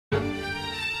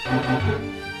As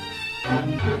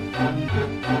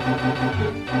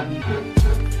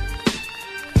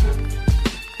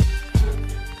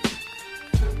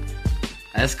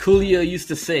Coolio used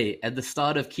to say at the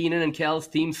start of Keenan and Cal's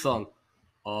theme song,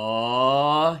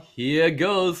 "Oh, here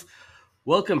goes."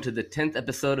 Welcome to the 10th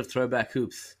episode of Throwback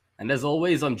Hoops. And as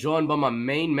always, I'm joined by my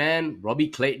main man, Robbie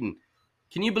Clayton.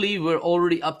 Can you believe we're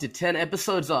already up to 10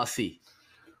 episodes, RC?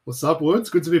 What's up,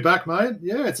 Woods? Good to be back, mate.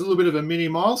 Yeah, it's a little bit of a mini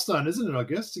milestone, isn't it, I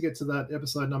guess, to get to that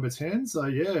episode number 10. So,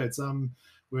 yeah, it's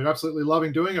we're absolutely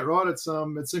loving doing it, right? It's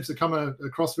it seems to come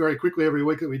across very quickly every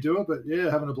week that we do it, but, yeah,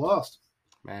 having a blast.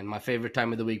 Man, my favorite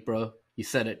time of the week, bro. You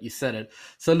said it.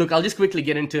 So, look, I'll just quickly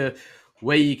get into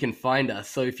where you can find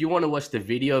us. So if you want to watch the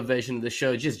video version of the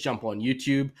show, just jump on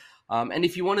YouTube. And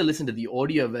if you want to listen to the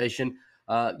audio version,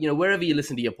 wherever you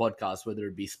listen to your podcast, whether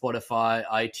it be Spotify,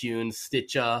 iTunes,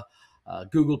 Stitcher,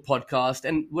 Google Podcast,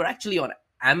 and we're actually on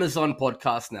Amazon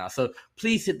Podcast now. So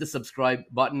please hit the subscribe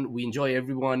button. We enjoy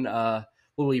everyone.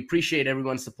 We appreciate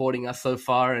everyone supporting us so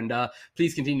far, and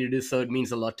please continue to do so. It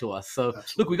means a lot to us. So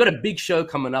Look, we've got a big show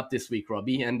coming up this week,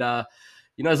 Robbie, and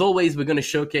as always, we're going to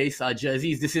showcase our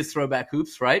jerseys. This is Throwback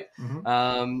Hoops, right? Mm-hmm.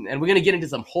 And we're going to get into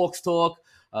some Hawks talk.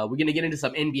 We're going to get into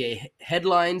some NBA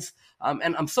headlines.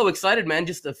 And I'm so excited, man.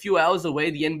 Just a few hours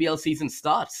away, the NBL season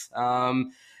starts.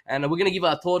 And we're going to give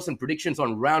our thoughts and predictions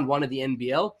on round one of the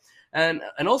NBL. And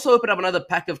also open up another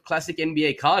pack of classic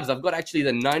NBA cards. I've got actually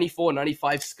the 94-95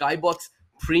 Skybox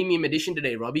Premium Edition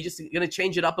today, Robbie. Just going to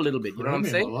change it up a little bit. You know what I'm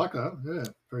saying? I like that. Yeah,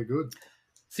 very good.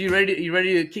 So you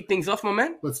ready to kick things off, my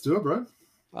man? Let's do it, bro.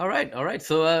 All right.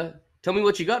 So tell me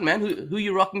what you got, man. Who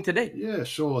you rocking today? Yeah,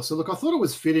 sure. So, look, I thought it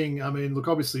was fitting. I mean, look,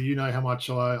 obviously, you know how much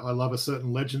I love a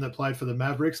certain legend that played for the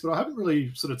Mavericks, but I haven't really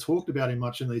sort of talked about him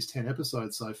much in these 10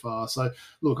 episodes so far. So,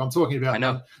 look, I'm talking about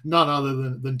none other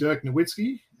than Dirk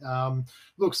Nowitzki. So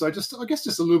I guess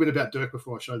just a little bit about Dirk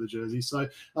before I show the jersey. So,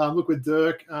 look, with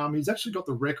Dirk, he's actually got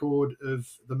the record of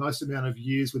the most amount of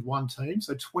years with one team.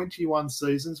 So 21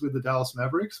 seasons with the Dallas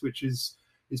Mavericks, which is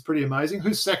pretty amazing.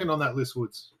 Who's second on that list,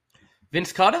 Woods?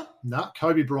 Vince Carter? No,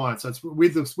 Kobe Bryant. So it's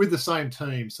with the same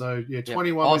team. So, yeah,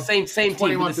 21. Oh, same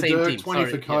 21 team. for Dirk,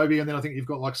 20 for Kobe, and then I think you've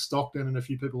got like Stockton and a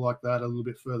few people like that a little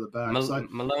bit further back.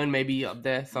 Malone maybe up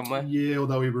there somewhere. Yeah,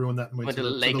 although he ruined that and went to the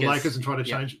Lakers and tried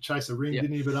to chase a ring,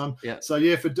 didn't he? But So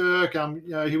yeah, for Dirk,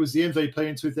 he was the MVP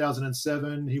in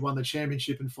 2007. He won the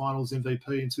championship and finals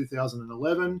MVP in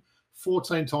 2011.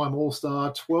 14-time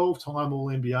All-Star, 12-time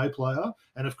All-NBA player,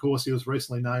 and of course he was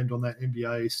recently named on that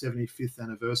NBA 75th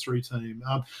anniversary team.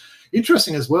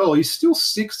 Interesting as well, he's still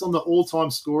sixth on the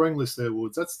all-time scoring list there,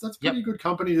 Woods. That's pretty good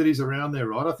company that he's around there,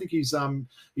 right? I think he's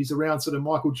around sort of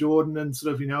Michael Jordan and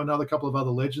sort of another couple of other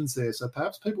legends there. So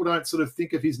perhaps people don't sort of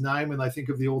think of his name when they think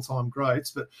of the all-time greats,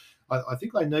 but I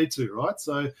think they need to, right?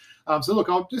 So look,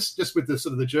 I'll just with the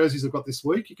sort of the jerseys I've got this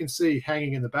week, you can see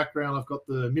hanging in the background, I've got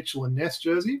the Mitchell and Ness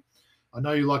jersey. I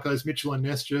know you like those Mitchell and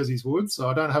Ness jerseys, Wood, so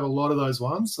I don't have a lot of those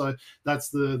ones. So that's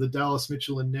the Dallas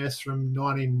Mitchell and Ness from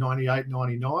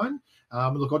 1998-99.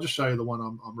 Look, I'll just show you the one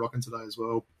I'm rocking today as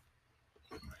well.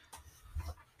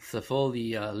 So for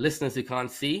the listeners who can't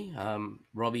see,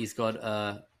 Robbie's got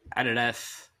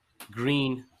Adidas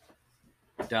green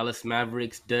Dallas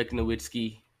Mavericks Dirk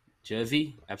Nowitzki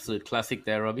jersey. Absolute classic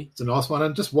there, Robbie. It's a nice one.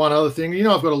 And just one other thing,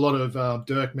 I've got a lot of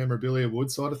Dirk memorabilia,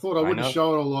 Wood, so I thought I wouldn't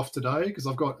show it all off today because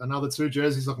I've got another two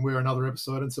jerseys I can wear another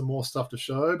episode and some more stuff to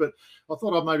show. But I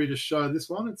thought I'd maybe just show this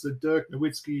one. It's a Dirk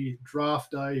Nowitzki draft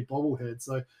day bobblehead.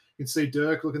 So you can see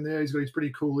Dirk looking there. He's got his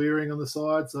pretty cool earring on the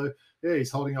side. So, yeah,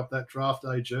 he's holding up that draft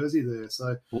day jersey there.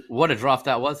 So what a draft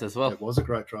that was as well. It was a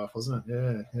great draft, wasn't it?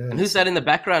 Yeah. And who's that in the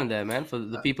background there, man, for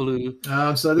the people who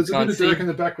so there's a bit of Dirk in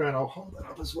the background. I'll hold that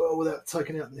up as well without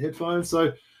taking out the headphones.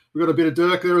 So we've got a bit of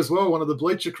Dirk there as well, one of the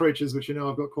bleacher creatures, which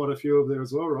I've got quite a few of there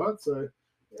as well, right? So,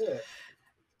 yeah.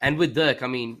 And with Dirk, I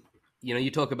mean,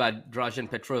 you talk about Dražen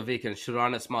Petrovic and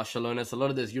Šarūnas Marciulionis, a lot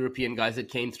of those European guys that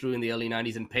came through in the early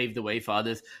 90s and paved the way for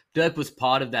others. Dirk was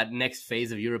part of that next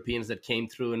phase of Europeans that came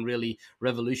through and really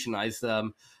revolutionized,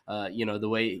 the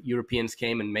way Europeans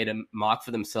came and made a mark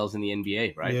for themselves in the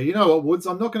NBA, right? Yeah, you know what, Woods?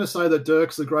 I'm not going to say that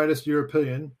Dirk's the greatest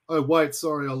European. Oh, wait,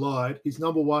 sorry, I lied. He's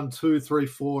number 1, 2, 3,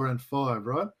 4, and 5,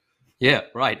 right? Yeah,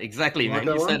 right. Exactly, man.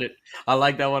 You said it. I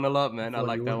like that one a lot, man. I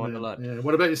like that one a lot. Yeah.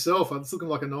 What about yourself? It's looking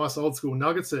like a nice old school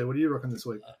Nuggets there. What are you rocking this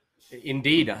week?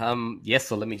 Indeed. Yes,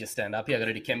 so let me just stand up here. I got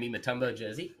a Dikembe Mutombo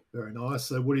jersey. Very nice.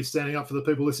 So Woody's standing up for the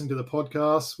people listening to the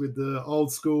podcast with the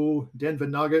old school Denver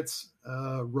Nuggets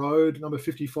road number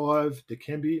 55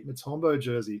 Dikembe Mutombo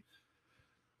jersey.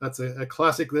 That's a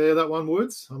classic there, that one,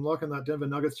 Woods. I'm liking that Denver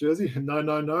Nuggets jersey. No,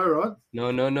 right?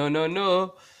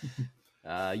 No.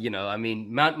 I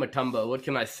mean, Mount Matumbo, what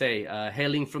can I say?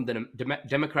 Hailing from the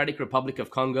Democratic Republic of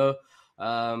Congo,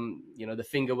 the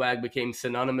finger wag became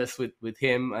synonymous with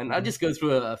him. And I'll just go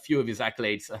through a few of his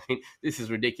accolades. I mean, this is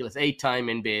ridiculous. 8-time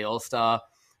NBA All-Star,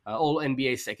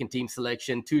 All-NBA second team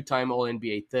selection, 2-time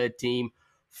All-NBA third team,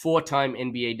 4-time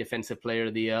NBA Defensive Player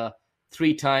of the Year,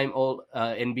 3-time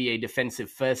All-NBA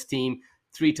Defensive first team,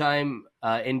 3-time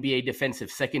NBA Defensive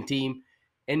second team,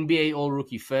 NBA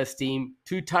All-Rookie first team,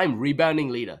 2-time rebounding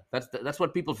leader. That's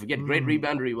what people forget. Great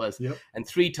rebounder he was. Yep. And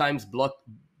 3 times block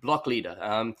leader.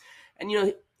 And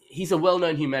he's a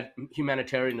well-known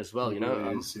humanitarian as well.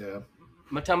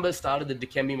 Matumbo started the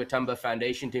Dikembe Mutombo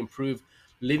Foundation to improve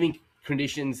living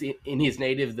conditions in his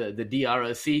native, the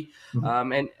DRC.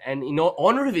 And in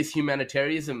honor of his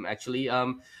humanitarianism, actually,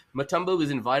 Mutombo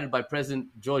was invited by President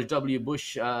George W.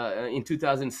 Bush in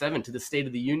 2007 to the State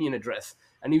of the Union address.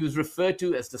 And he was referred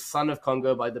to as the son of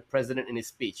Congo by the president in his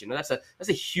speech. That's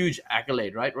a huge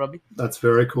accolade, right, Robbie? That's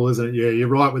very cool, isn't it? Yeah, you're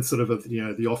right with sort of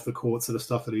the off the court sort of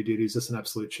stuff that he did. He's just an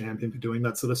absolute champion for doing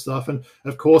that sort of stuff. And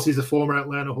of course, he's a former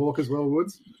Atlanta Hawk as well,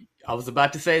 Woods. I was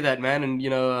about to say that, man. And,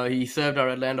 he served our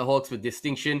Atlanta Hawks with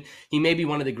distinction. He may be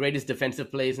one of the greatest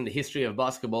defensive players in the history of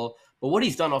basketball, but what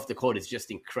he's done off the court is just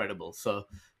incredible. So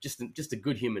just a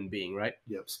good human being, right?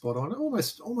 Yep, spot on.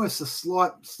 Almost a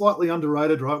slightly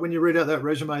underrated, right? When you read out that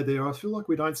resume there, I feel like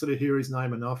we don't sort of hear his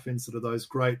name enough in sort of those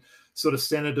great sort of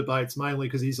center debates, mainly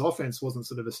because his offense wasn't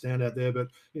sort of a standout there. But,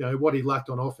 what he lacked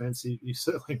on offense, he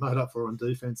certainly made up for on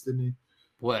defense, didn't he?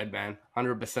 Word, man.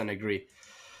 100% agree.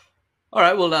 All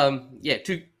right, well,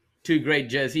 two great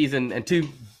jerseys and two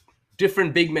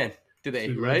different big men today,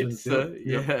 right? Legends, so,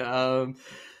 yeah.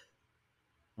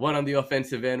 One on the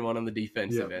offensive end, one on the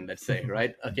defensive end, let's say,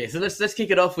 right? Okay, so let's kick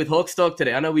it off with Hawks talk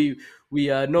today. I know we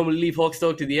normally leave Hawks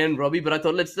talk to the end, Robbie, but I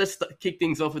thought let's kick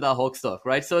things off with our Hawks talk,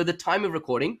 right? So at the time of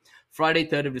recording, Friday,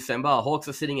 3rd of December, our Hawks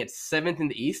are sitting at 7th in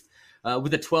the East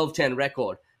with a 12-10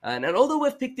 record. And although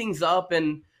we've picked things up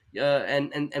and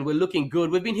we're looking good,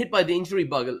 we've been hit by the injury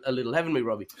bug a little, haven't we,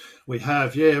 Robbie? We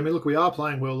have, yeah. I mean, look, we are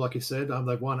playing well, like you said.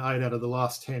 They've won 8 out of the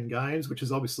last 10 games, which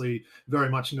is obviously very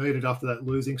much needed after that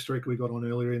losing streak we got on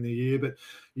earlier in the year. But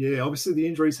yeah, obviously the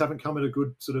injuries haven't come at a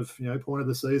good sort of point of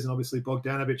the season. Obviously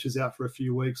Bogdanovic is out for a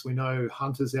few weeks. We know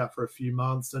Hunter's out for a few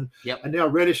months, and now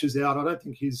Reddish is out. I don't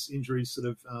think his injuries sort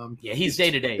of he's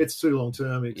day to day. It's too long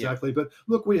term, exactly. Yep. But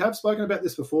look, we have spoken about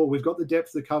this before. We've got the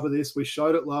depth to cover this. We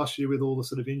showed it last year with all the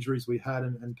sort of injuries we had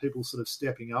and people sort of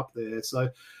stepping up there. So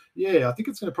yeah, I think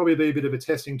it's going to probably be a bit of a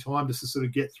testing time just to sort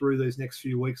of get through these next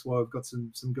few weeks while we've got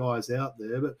some guys out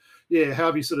there. But yeah, how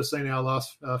have you sort of seen our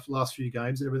last few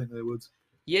games and everything there, Woods?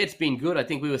 Yeah, it's been good. I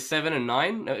think we were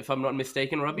 7-9, if I'm not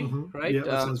mistaken, Robbie. Mm-hmm. Right? Yeah,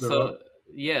 that sounds right.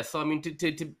 Yeah, so I mean,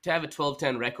 to have a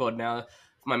 12-10 record now, if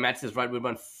my maths is right, we've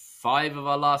won 5 of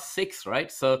our last 6,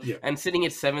 right? So and sitting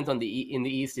at 7th in the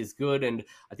East is good, and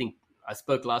I think I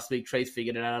spoke last week. Trace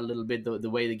figured it out a little bit, the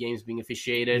way the game's being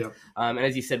officiated. Yep. And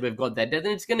as you said, we've got that depth,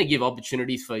 and it's going to give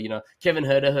opportunities for, Kevin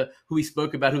Huerter, who we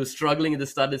spoke about, who was struggling at the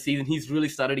start of the season. He's really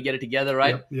started to get it together,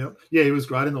 right? Yep. Yeah, he was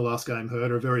great in the last game,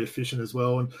 Huerter, very efficient as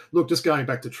well. And look, just going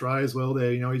back to Trey as well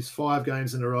there, he's 5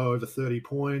 games in a row over 30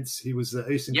 points. He was the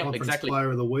Eastern Conference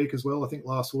Player of the Week as well, I think,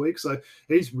 last week. So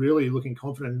he's really looking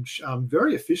confident and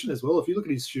very efficient as well. If you look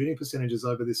at his shooting percentages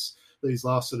over these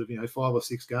last sort of 5 or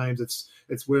 6 games,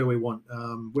 it's where we want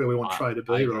Trey to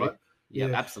be, right? Yeah,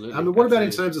 absolutely. I mean, what about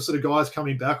in terms of sort of guys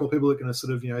coming back or people that are going to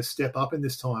sort of step up in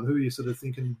this time? Who are you sort of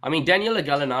thinking? I mean, Danilo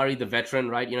Gallinari, the veteran,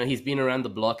 right? He's been around the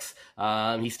blocks.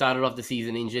 He started off the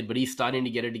season injured, but he's starting to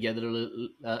get it together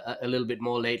a little bit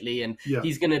more lately, and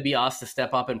he's going to be asked to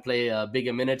step up and play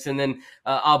bigger minutes. And then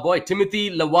our boy Timothy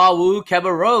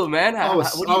Luwawu-Cabarrot, man. I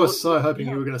was so hoping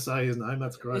you were going to say his name.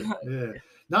 That's great. Yeah.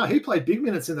 No, he played big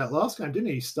minutes in that last game, didn't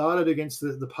he? He started against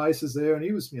the Pacers there, and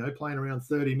he was, playing around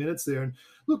 30 minutes there. And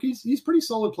look, he's a pretty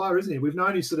solid player, isn't he? We've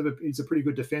known he's a pretty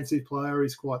good defensive player.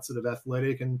 He's quite sort of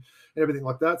athletic and everything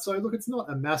like that. So look, it's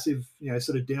not a massive,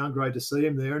 sort of downgrade to see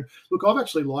him there. And look, I've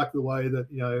actually liked the way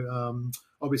that,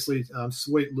 obviously,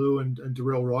 Sweet Lou and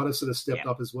Darrell Ryder sort of stepped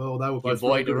up as well. They were both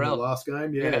really good in the last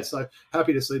game. Yeah, so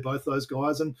happy to see both those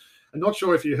guys. And I'm not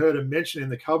sure if you heard him mention in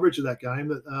the coverage of that game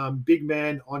that big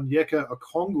man Onyeka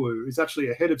Okongwu is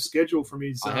actually ahead of schedule from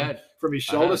his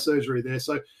shoulder surgery there.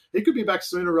 So he could be back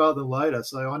sooner rather than later.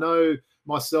 So I know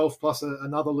myself plus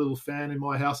another little fan in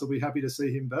my house will be happy to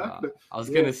see him back. But I was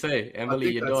going to say,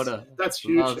 Emily, your daughter. That's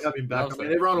huge to have him back. I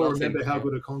mean, everyone will remember how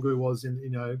good Okongwu was in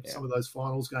some of those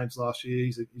finals games last year.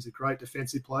 He's a great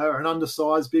defensive player, an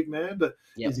undersized big man, but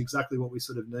he's exactly what we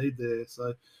sort of need there.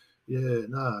 So. Yeah,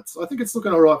 I think it's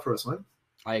looking all right for us, mate.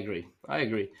 I agree.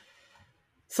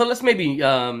 So let's maybe,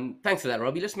 thanks for that,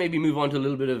 Robbie. Let's maybe move on to a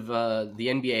little bit of the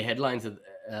NBA headlines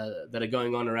that are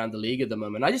going on around the league at the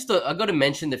moment. I got to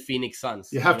mention the Phoenix Suns.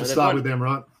 You have to start with them,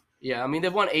 right? Yeah, I mean,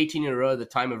 they've won 18 in a row at the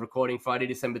time of recording, Friday,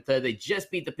 December 3rd. They just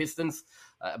beat the Pistons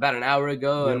about an hour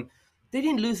ago, and they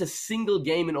didn't lose a single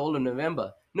game in all of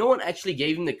November. No one actually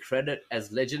gave them the credit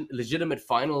as legitimate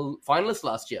finalists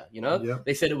last year,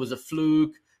 They said it was a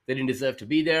fluke. They didn't deserve to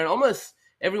be there. And almost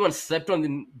everyone slept on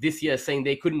them this year, saying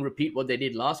they couldn't repeat what they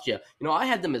did last year. I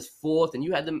had them as fourth, and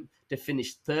you had them to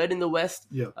finish third in the West.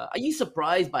 Yeah. Are you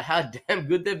surprised by how damn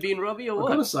good they've been, Robbie, or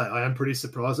what? I've got to say, I am pretty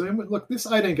surprised. I mean, look, this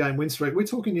 18-game win streak, we're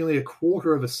talking nearly a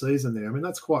quarter of a season there. I mean,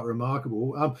 that's quite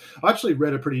remarkable. I actually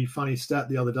read a pretty funny stat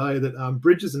the other day that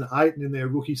Bridges and Ayton in their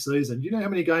rookie season, do you know how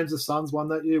many games the Suns won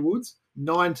that year, Woods?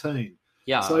 19.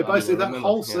 Yeah. So basically, that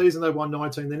whole season they won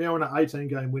 19. They're now on an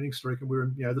 18-game winning streak, and we're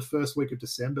in the first week of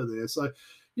December there. So,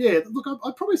 yeah, look,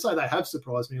 I'd probably say they have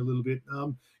surprised me a little bit.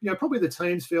 Probably the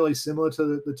team's fairly similar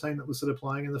to the team that was sort of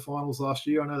playing in the finals last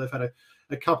year. I know they've had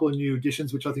a couple of new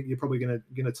additions, which I think you're probably going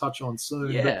to touch on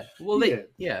soon. Yeah.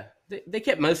 They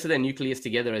kept most of their nucleus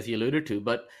together, as you alluded to,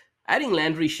 but adding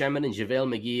Landry Shamet and JaVale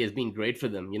McGee has been great for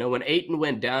them. When Ayton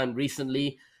went down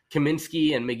recently,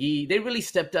 Kaminsky and McGee, they really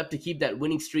stepped up to keep that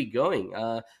winning streak going.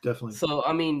 Definitely. So,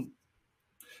 I mean,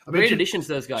 great additions,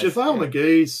 those guys. JaVale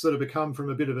McGee's sort of become from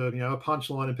a bit of a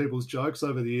punchline in people's jokes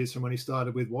over the years from when he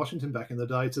started with Washington back in the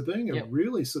day to being a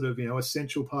really sort of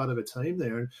essential part of a team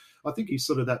there. And I think he's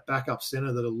sort of that backup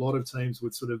center that a lot of teams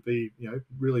would sort of be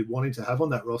really wanting to have on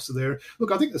that roster there.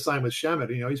 Look, I think the same with Shamet.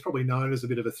 He's probably known as a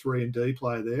bit of a 3-and-D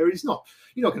player there. You're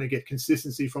not going to get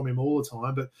consistency from him all the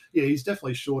time, but yeah, he's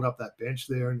definitely shored up that bench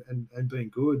there and been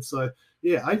good. So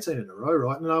yeah, 18 in a row,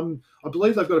 right? And I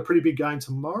believe they've got a pretty big game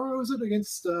tomorrow, is it,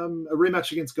 against a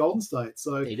rematch against Golden State?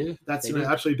 So that's going to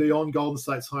actually be on Golden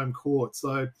State's home court.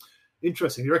 So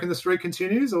interesting. You reckon the streak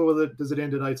continues, or does it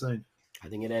end at 18? I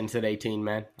think it ends at 18,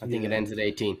 man. I think it ends at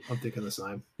 18. I'm thinking the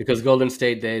same. Because Golden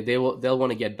State, they'll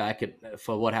want to get back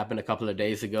for what happened a couple of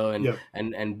days ago,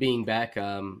 and being back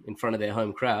in front of their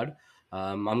home crowd.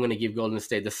 I'm going to give Golden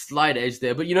State the slight edge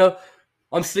there, but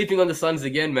I'm sleeping on the Suns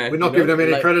again, man. We're not giving them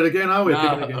any credit again, are we?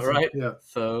 Right. Yeah.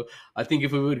 So I think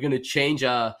if we were going to change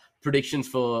our predictions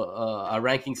for our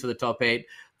rankings for the top 8,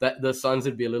 that the Suns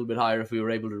would be a little bit higher if we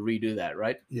were able to redo that,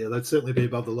 right? Yeah, they'd certainly be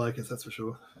above the Lakers, that's for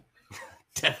sure.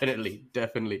 Definitely.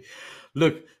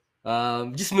 Look,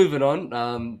 just moving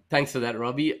on. Thanks for that,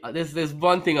 Robbie. There's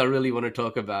one thing I really want to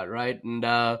talk about, right? And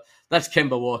that's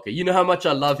Kemba Walker. You know how much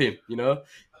I love him,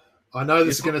 I know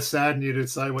this is going to sadden you to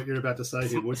say what you're about to say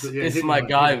here, Woods. Yeah, it's my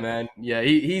guy, man. Yeah,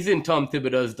 he's in Tom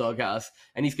Thibodeau's doghouse,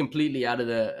 and he's completely out of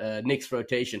the Knicks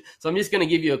rotation. So I'm just going to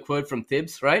give you a quote from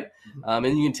Tibbs, right?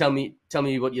 And you can tell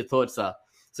me what your thoughts are.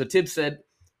 So Tibbs said,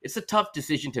 "It's a tough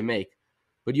decision to make,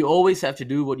 but you always have to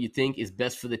do what you think is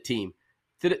best for the team."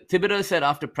 Thibodeau said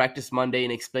after practice Monday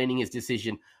in explaining his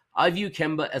decision, "I view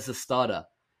Kemba as a starter,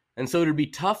 and so it'll be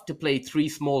tough to play 3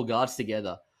 small guards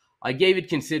together. I gave it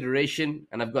consideration,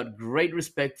 and I've got great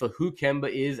respect for who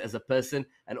Kemba is as a person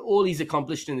and all he's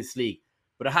accomplished in this league.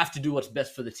 But I have to do what's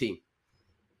best for the team."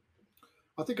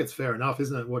 I think it's fair enough,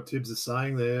 isn't it, what Tibbs is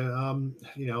saying there?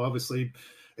 Obviously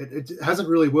it hasn't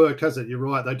really worked, has it? You're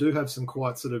right. They do have some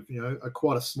quite sort of,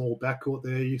 quite a small backcourt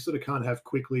there. You sort of can't have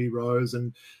Quickly, Rose,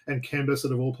 and Kemba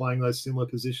sort of all playing those similar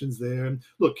positions there. And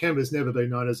look, Kemba's never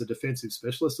been known as a defensive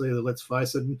specialist either, let's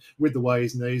face it. And with the way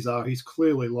his knees are, he's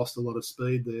clearly lost a lot of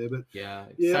speed there. But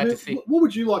what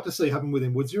would you like to see happen with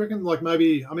him, Woods? Do you reckon,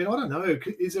 maybe, I don't know,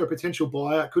 is there a potential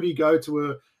buyout? Could he go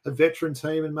to a veteran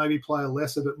team and maybe play a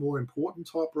lesser but more important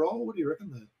type role? What do you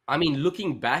reckon there?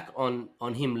 Looking back on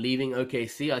him leaving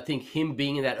OKC, I think him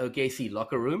being in that OKC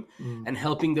locker room and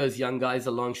helping those young guys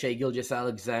along, Shai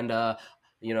Gilgeous-Alexander,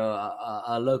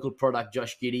 a local product,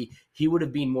 Josh Giddey, he would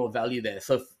have been more value there.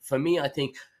 So for me, I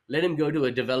think let him go to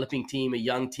a developing team, a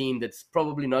young team that's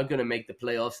probably not going to make the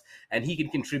playoffs, and he can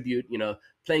contribute,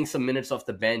 playing some minutes off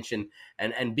the bench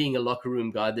and being a locker room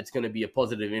guy that's going to be a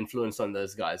positive influence on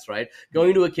those guys, right?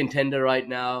 Going to a contender right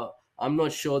now, I'm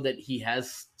not sure that he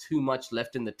has too much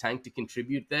left in the tank to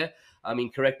contribute there.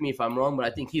 Correct me if I'm wrong, but I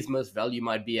think his most value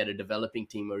might be at a developing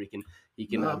team where he can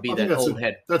be that old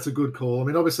head. That's a good call.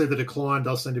 Obviously the decline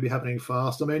does seem to be happening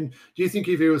fast. Do you think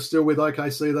if he was still with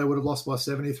OKC, they would have lost by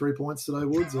 73 points today,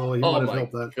 Woods? Or he might have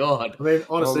helped that? God.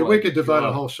 Honestly, we could devote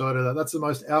a whole show to that. That's the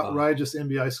most outrageous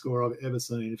NBA score I've ever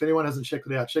seen. If anyone hasn't checked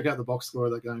it out, check out the box score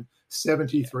of that game.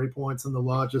 73 points and the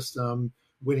largest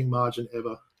winning margin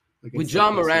ever. With Ja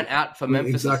Morant out for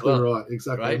Memphis exactly as well. Right,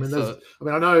 exactly.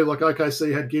 Right? I know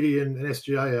OKC had Giddey and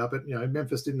SGA out, but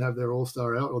Memphis didn't have their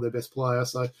all-star out or their best player,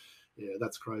 so yeah,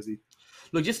 that's crazy.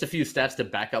 Look, just a few stats to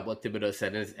back up what Thibodeau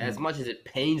said. As much as it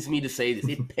pains me to say this,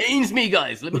 it pains me,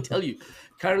 guys. Let me tell you.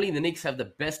 Currently, the Knicks have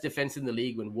the best defense in the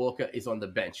league when Walker is on the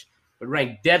bench, but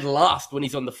ranked dead last when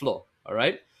he's on the floor. All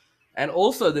right? And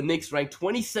also, the Knicks ranked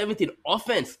 27th in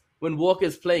offense when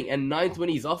Walker's playing and 9th when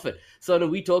he's off it. So,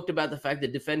 we talked about the fact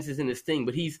that defense isn't his thing,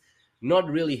 but he's not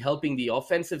really helping the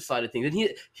offensive side of things. And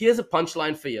here's a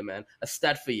punchline for you, man. A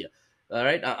stat for you. All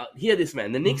right? Hear this,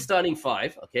 man. The Knicks starting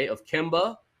five, okay, of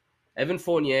Kemba, Evan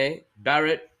Fournier,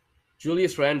 Barrett,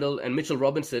 Julius Randle, and Mitchell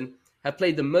Robinson have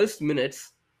played the most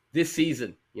minutes this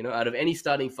season, out of any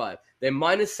starting five. They're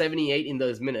minus 78 in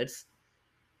those minutes.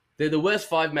 They're the worst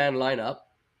five-man lineup.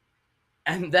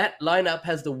 And that lineup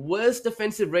has the worst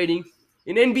defensive rating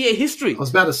in NBA history. I was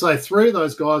about to say, three of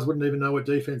those guys wouldn't even know what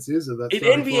defense is. In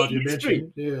NBA history.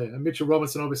 Yeah, and Mitchell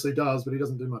Robinson obviously does, but he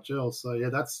doesn't do much else. So, yeah,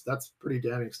 that's pretty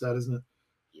damning stat, isn't it?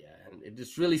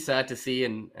 It's really sad to see,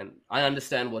 and I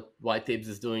understand why Tibbs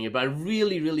is doing it, but I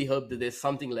really, really hope that there's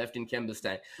something left in Kemba's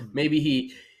tank. Maybe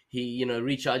he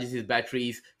recharges his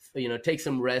batteries, takes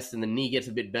some rest, and the knee gets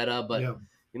a bit better. But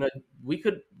we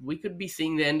could be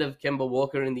seeing the end of Kemba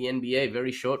Walker in the NBA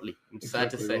very shortly. It's sad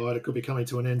to say. Right. It could be coming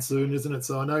to an end soon, isn't it?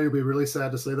 So I know you'll be really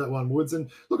sad to see that one, Woods.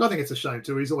 And look, I think it's a shame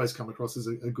too. He's always come across as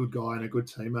a good guy and a good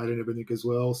teammate and everything as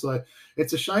well. So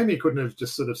it's a shame he couldn't have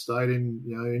just sort of stayed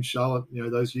in Charlotte,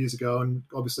 those years ago, and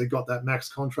obviously got that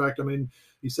max contract. I mean,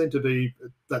 he seemed to be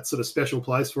that sort of special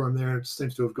place for him there. It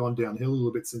seems to have gone downhill a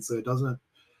little bit since there, doesn't it?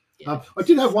 I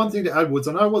did have one thing to add, Woods.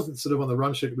 I know it wasn't sort of on the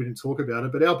run sheet, we didn't talk about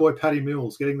it, but our boy Patty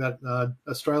Mills getting that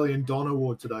Australian Don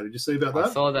Award today. Did you see about that? I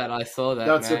saw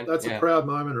that. That's a proud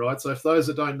moment, right? So if those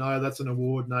that don't know, that's an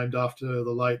award named after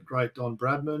the late, great Don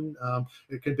Bradman.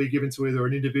 It can be given to either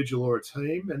an individual or a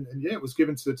team. And it was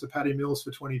given to Patty Mills for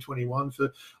 2021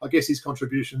 for, I guess, his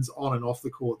contributions on and off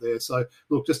the court there. So,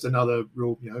 look, just another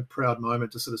real, proud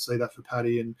moment to sort of see that for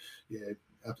Patty. And,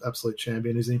 absolute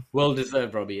champion, isn't he? Well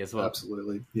deserved, Robbie, as well.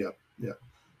 Absolutely. Yeah.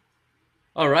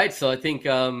 All right. So I think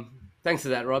thanks for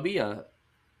that, Robbie.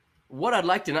 What I'd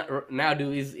like to now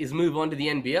do is move on to the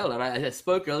NBL. And I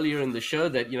spoke earlier in the show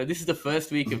that, this is the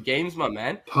first week of games, my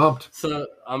man. Pumped. So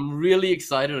I'm really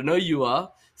excited. I know you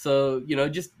are. So,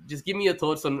 just give me your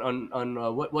thoughts on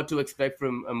what to expect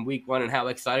from week one and how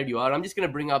excited you are. I'm just going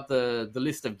to bring up the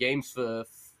list of games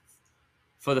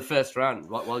for the first round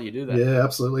while you do that. Yeah,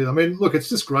 absolutely. I mean, look, it's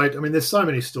just great. I mean, there's so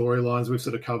many storylines we've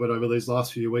sort of covered over these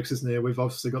last few weeks, isn't there? We've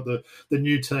obviously got the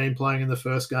new team playing in the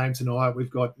first game tonight.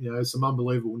 We've got, some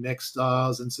unbelievable next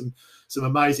stars and some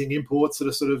amazing imports that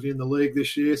are sort of in the league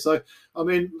this year. So, I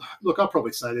mean, look, I'll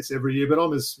probably say this every year, but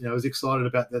I'm as excited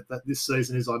about that this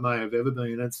season as I may have ever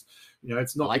been. And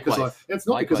it's not Likewise.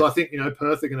 because I think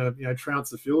Perth are going to trounce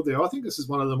the field there. I think this is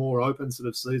one of the more open sort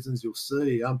of seasons you'll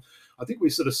see. I think we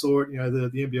sort of saw it, the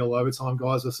NBL overtime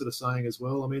guys are sort of saying as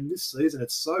well. I mean, this season,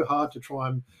 it's so hard to try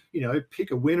and,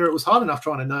 pick a winner. It was hard enough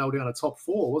trying to nail down a top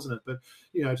four, wasn't it? But,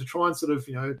 to try and sort of,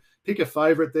 pick a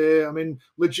favourite there. I mean,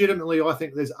 legitimately, I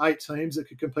think there's 8 teams that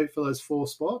could compete for those 4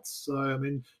 spots. So, I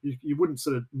mean, you wouldn't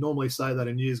sort of normally say that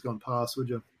in years gone past, would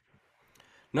you?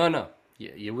 No.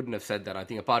 Yeah, you wouldn't have said that. I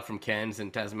think apart from Cairns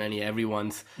and Tasmania,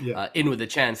 everyone's in with a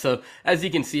chance. So, as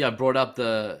you can see, I brought up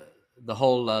the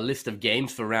whole list of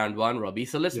games for round one, Robbie.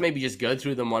 So let's maybe just go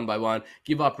through them one by one,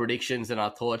 give our predictions and our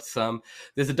thoughts.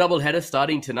 There's a doubleheader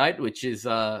starting tonight, which is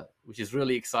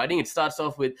really exciting. It starts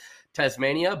off with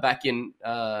Tasmania back in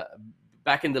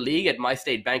the league at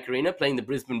MyState Bank Arena playing the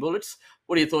Brisbane Bullets.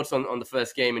 What are your thoughts on the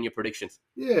first game and your predictions?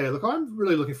 Yeah, look, I'm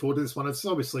really looking forward to this one. It's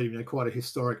obviously quite a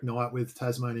historic night with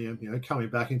Tasmania coming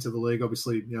back into the league.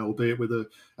 Obviously, albeit with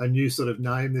a new sort of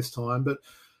name this time, but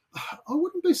I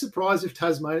wouldn't be surprised if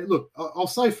Tasmania... Look, I'll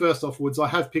say first off, Woods, I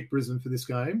have picked Brisbane for this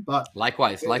game, but...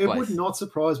 Likewise. It would not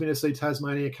surprise me to see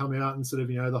Tasmania come out and sort of,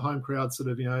 the home crowd sort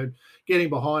of, getting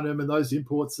behind them and those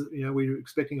imports that, we're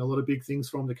expecting a lot of big things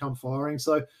from to come firing.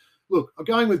 So, look, I'm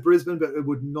going with Brisbane, but it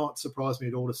would not surprise me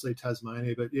at all to see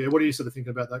Tasmania. But, yeah, what are you sort of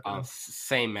thinking about that game?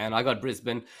 Same, man. I got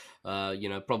Brisbane,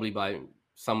 probably by...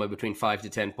 somewhere between 5 to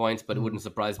 10 points, but it wouldn't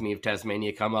surprise me if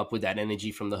Tasmania come up with that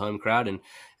energy from the home crowd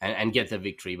and get the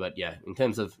victory. But yeah, in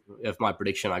terms of my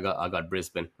prediction, I got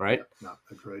Brisbane, right? No,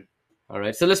 agreed. All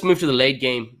right, so let's move to the late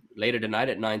game later tonight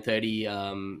at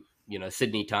 9:30,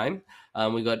 Sydney time.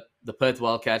 We got the Perth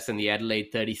Wildcats and the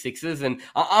Adelaide 36ers, and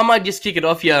I might just kick it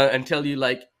off here and tell you,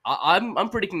 I'm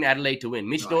predicting Adelaide to win.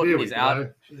 Mitch Norton is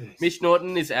out. Jeez. Mitch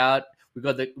Norton is out. We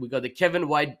got the Kevin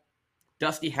White,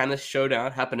 Dusty Hannes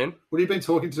showdown happening. What have you been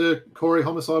talking to Corey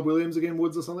Homicide Williams again,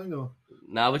 Woods, or something? Or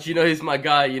Nah, but he's my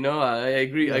guy. I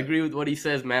agree. Yeah. I agree with what he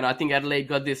says, man. I think Adelaide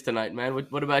got this tonight, man.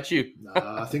 What about you?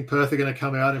 I think Perth are going to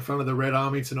come out in front of the Red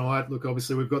Army tonight. Look,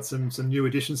 obviously we've got some new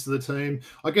additions to the team.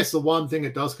 I guess the one thing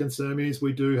that does concern me is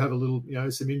we do have a little,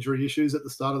 some injury issues at the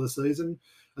start of the season.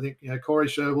 I think, Corey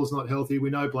Sherville's not healthy. We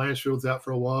know Blanchfield's out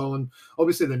for a while. And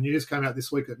obviously the news came out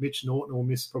this week that Mitch Norton will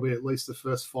miss probably at least the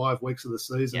first 5 weeks of the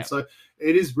season. Yep. So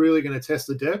it is really going to test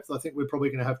the depth. I think we're probably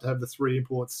going to have the 3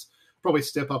 imports probably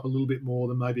step up a little bit more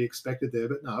than maybe expected there.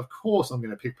 But no, of course I'm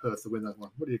going to pick Perth to win that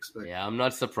one. What do you expect? Yeah, I'm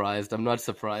not surprised.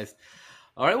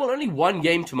 All right, well, only one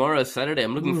game tomorrow, Saturday.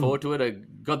 I'm looking forward to it. I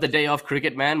got the day off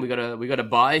cricket, man. We got a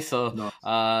bye, so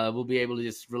nice. We'll be able to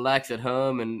just relax at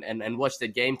home and watch the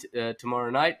game tomorrow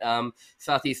night.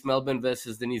 Southeast Melbourne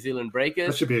versus the New Zealand Breakers.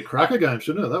 That should be a cracker game,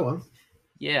 shouldn't it? That one.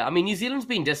 Yeah, I mean, New Zealand's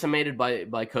been decimated by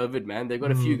COVID, man. They've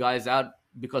got a few guys out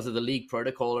because of the league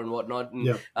protocol and whatnot. And,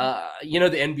 the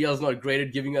NBL is not great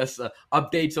at giving us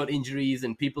updates on injuries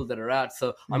and people that are out.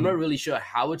 So I'm not really sure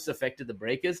how it's affected the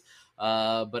Breakers.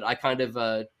 But I kind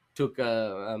of took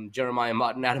Jeremiah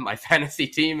Martin out of my fantasy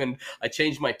team, and I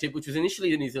changed my tip, which was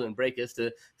initially the New Zealand Breakers,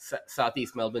 to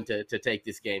Southeast Melbourne to take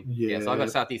this game. Yeah, so I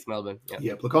got Southeast Melbourne.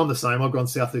 Yeah, look, I'm the same. I've gone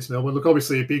Southeast Melbourne. Look,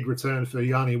 obviously a big return for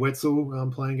Yanni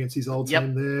Wetzel playing against his old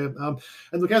team there.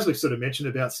 And look, as we've sort of mentioned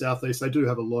about Southeast, they do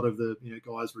have a lot of the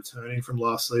guys returning from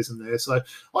last season there. So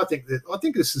I think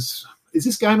this is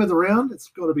this game of the round? It's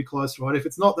got to be close, right? If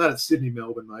it's not that, it's Sydney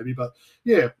Melbourne maybe. But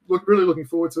yeah, really looking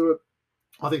forward to it.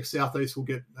 I think Southeast will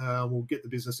get the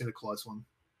business in a close one.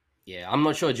 Yeah, I'm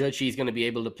not sure Zhou Qi is going to be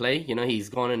able to play. He's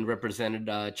gone and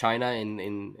represented China in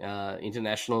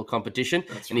international competition,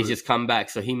 and he's just come back.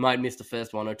 So he might miss the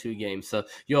first 1 or 2 games. So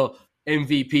your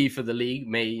MVP for the league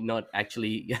may not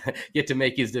actually get to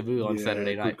make his debut on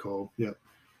Saturday night. Good call, yeah.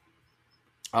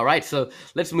 All right, so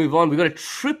let's move on. We got a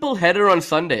triple header on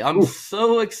Sunday. I'm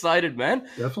so excited, man.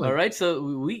 Definitely. All right, so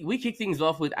we kick things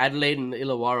off with Adelaide and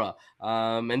Illawarra.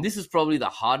 And this is probably the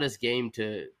hardest game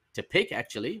to pick,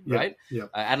 actually, right? Yeah.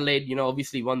 Adelaide,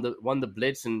 obviously won the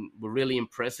Blitz and were really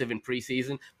impressive in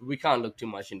preseason. We can't look too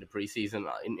much into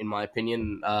preseason, in my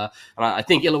opinion. And I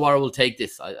think Illawarra will take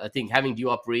this. I think having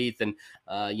Diop Reith and,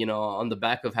 on the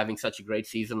back of having such a great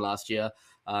season last year,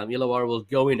 Illawarra will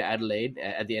go into Adelaide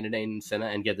at the Entertainment Centre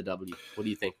and get the W. What do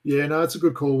you think? Yeah, no, it's a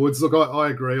good call, Woods. Look, I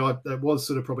agree. That was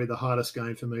sort of probably the hardest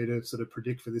game for me to sort of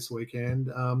predict for this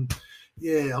weekend.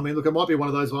 Yeah, I mean, look, it might be one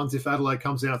of those ones if Adelaide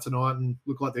comes out tonight and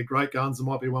look like they're great guns, it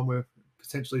might be one where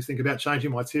potentially think about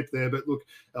changing my tip there. But look,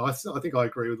 I think I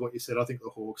agree with what you said. I think the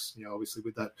Hawks, obviously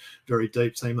with that very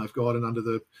deep team they've got and under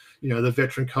the, the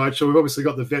veteran coach. So we've obviously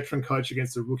got the veteran coach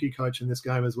against the rookie coach in this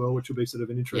game as well, which will be sort of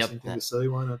an interesting thing to see,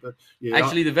 won't it? But yeah,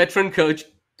 actually, the veteran coach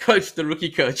coached the rookie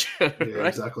coach. Yeah, right?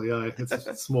 Exactly. Yeah, it's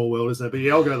a small world, isn't it? But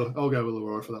yeah, I'll go with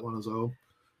Illawarra for that one as well.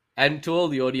 And to all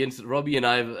the audience, Robbie and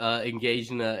I have engaged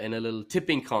in a little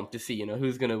tipping comp to see,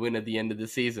 who's going to win at the end of the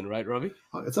season, right, Robbie?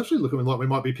 It's actually looking like we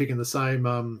might be picking the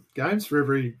same games for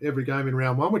every game in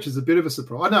round one, which is a bit of a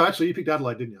surprise. No, actually, you picked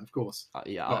Adelaide, didn't you? Of course.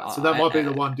 Yeah. Right, so that might be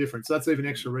the one difference. That's even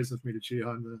extra reason for me to cheer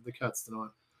home the Cats tonight.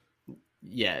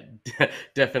 Yeah,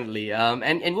 definitely.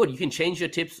 And what, you can change your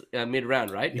tips mid-round,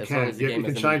 right? You can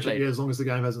change it, as long as the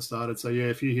game hasn't started. So, yeah,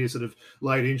 if you hear sort of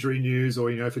late injury news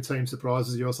or, if a team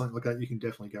surprises you or something like that, you can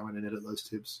definitely go in and edit those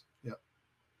tips. Yeah.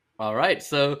 All right,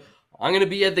 so I'm going to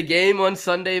be at the game on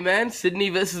Sunday, man. Sydney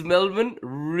versus Melbourne.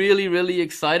 Really, really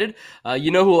excited. You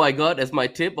know who I got as my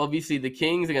tip. Obviously, the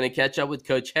Kings are going to catch up with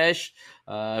Coach Hesh.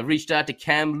 Reached out to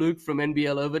Cam Luke from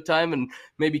NBL Overtime and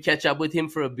maybe catch up with him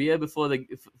for a beer before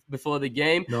the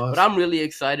game. Nice. But I'm really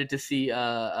excited to see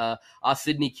our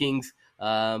Sydney Kings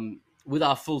with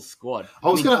our full squad. I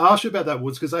was going to ask you about that,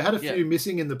 Woods, because they had a few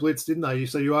missing in the Blitz, didn't they?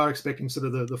 So you are expecting sort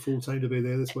of the full team to be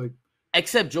there this week?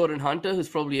 Except Jordan Hunter, who's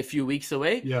probably a few weeks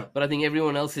away. Yeah. But I think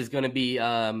everyone else is going to be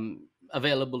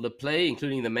available to play,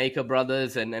 including the Maker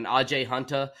brothers and RJ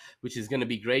Hunter, which is going to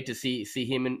be great to see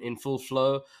him in full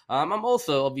flow. I'm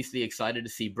also obviously excited to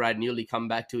see Brad Newley come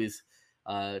back to his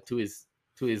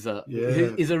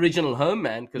original home,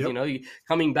 man, because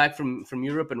coming back from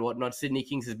Europe and whatnot, Sydney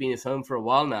Kings has been his home for a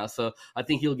while now. So I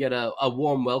think he'll get a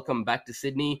warm welcome back to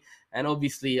Sydney, and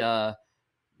obviously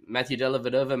Matthew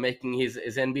Dellavedova making his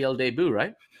NBL debut,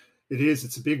 right? It is.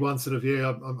 It's a big one, sort of.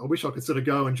 Yeah, I wish I could sort of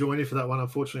go and join you for that one.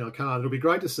 Unfortunately, I can't. It'll be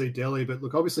great to see Delhi, but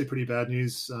look, obviously, pretty bad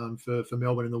news for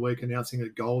Melbourne in the week, announcing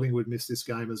that Golding would miss this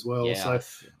game as well. Yeah,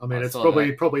 so, I mean, it's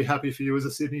probably happy for you as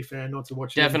a Sydney fan not to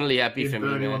watch. Definitely happy for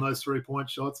me, on those 3-point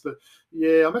shots. But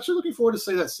yeah, I'm actually looking forward to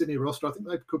see that Sydney roster. I think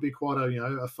they could be quite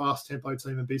a fast tempo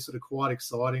team and be sort of quite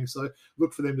exciting. So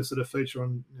look for them to sort of feature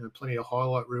on plenty of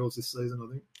highlight reels this season,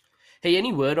 I think. Hey,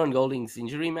 any word on Golding's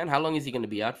injury, man? How long is he going to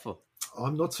be out for?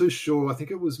 I'm not too sure. I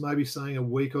think it was maybe saying a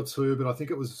week or two, but I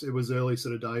think it was early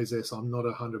sort of days there, so I'm not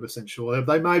 100% sure.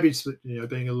 They may be,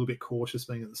 being a little bit cautious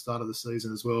being at the start of the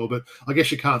season as well, but I guess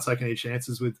you can't take any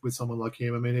chances with someone like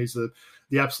him. I mean, he's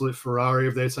the absolute Ferrari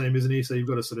of their team, isn't he? So you've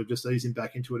got to sort of just ease him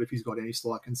back into it if he's got any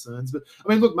slight concerns. But, I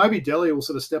mean, look, maybe Delhi will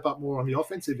sort of step up more on the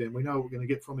offensive end. We know what we're going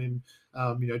to get from him,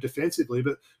 defensively,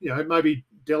 but, maybe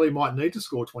Delhi might need to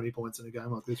score 20 points in a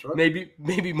game like this, right?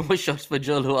 Maybe more shots for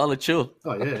Joel Lualachul.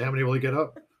 Oh, yeah. How many will he get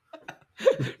up?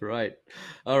 Right.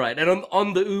 All right. And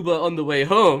on the Uber on the way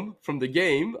home from the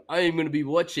game, I am going to be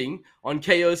watching on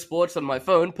KO Sports on my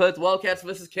phone, Perth Wildcats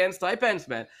versus Cairns Taipans,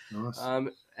 man. Nice.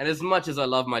 And as much as I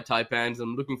love my Taipans,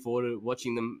 I'm looking forward to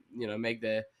watching them, make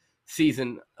their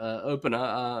season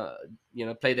opener,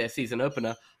 play their season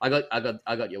opener. I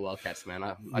got your Wildcats, man.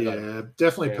 I got it.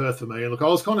 Definitely Perth for me. Look, I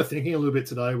was kind of thinking a little bit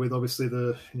today with obviously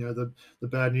the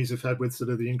bad news we've had with sort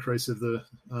of the increase of the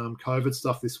COVID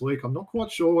stuff this week. I'm not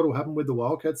quite sure what will happen with the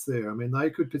Wildcats there. I mean, they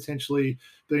could potentially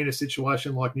be in a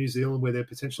situation like New Zealand where they're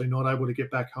potentially not able to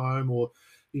get back home, or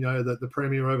the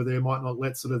Premier over there might not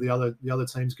let sort of the other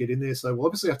teams get in there. So we'll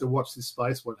obviously have to watch this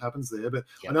space, what happens there. But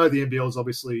I know the NBL is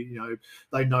obviously,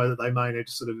 they know that they may need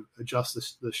to sort of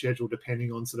adjust the schedule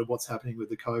depending on sort of what's happening with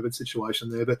the COVID situation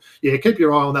there. But yeah, keep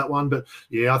your eye on that one. But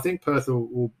yeah, I think Perth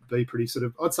will be pretty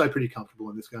I'd say pretty comfortable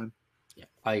in this game. Yeah,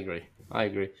 I agree.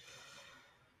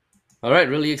 All right,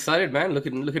 really excited, man.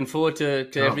 Looking forward to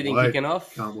everything kicking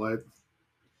off. Can't wait.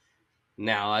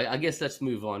 Now, I guess let's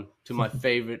move on to my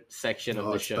favorite section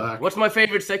of the show. Back. What's my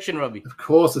favorite section, Robbie? Of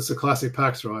course, it's the classic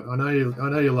packs, right? I know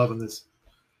you're loving this.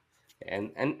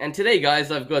 And today, guys,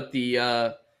 I've got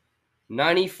the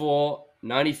 94.95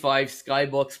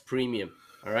 Skybox Premium.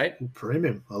 All right,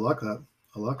 premium. I like that.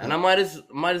 And I might as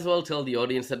well tell the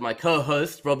audience that my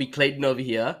co-host Robbie Clayton over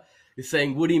here is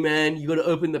saying, Woody, man, you got to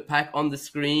open the pack on the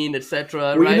screen, etc.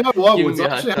 Well, right? You know what, Woods? I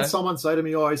actually had someone say to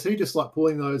me, is he just like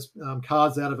pulling those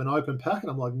cards out of an open pack?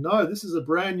 And I'm like, no, this is a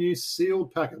brand new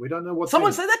sealed packet. We don't know what's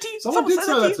Someone said that to you? Someone did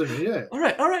say that to me, yeah. All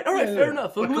right, fair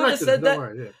enough. Whoever said that,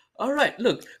 worry, yeah. All right,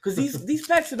 look, because these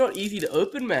packs are not easy to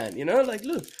open, man.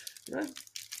 Look.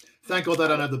 Thank God they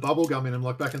don't have the bubble gum in them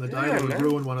like back in the day that would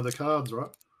ruin one of the cards,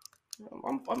 right?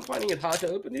 I'm finding it hard to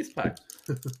open these packs.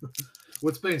 Well,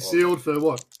 it's been sealed for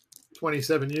what?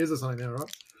 27 years or something now, right?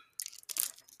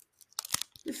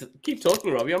 Keep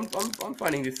talking, Robbie. I'm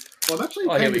finding this. Well, I'm actually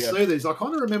keen to see these. I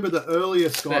kind of remember the earlier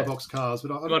Skybox cars, but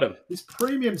got them. This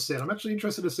premium set, I'm actually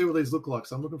interested to see what these look like.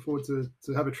 So I'm looking forward to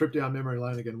have a trip down memory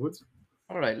lane again, Woods.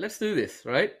 All right, let's do this,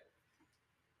 right?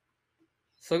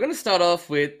 So I'm going to start off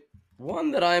with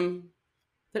one that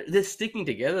they're sticking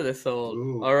together. They're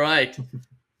so all right.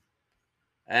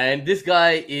 And this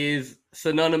guy is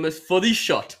synonymous for the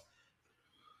shot.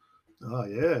 Oh,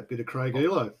 yeah, a bit of Craig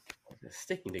Elo. They're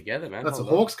sticking together, man. That's a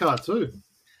Hawks card, too.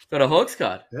 Got a Hawks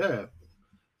card? Yeah.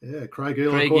 Yeah, Craig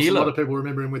Elo. Of course, a lot of people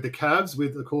remember him with the Cavs,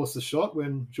 with, of course, the shot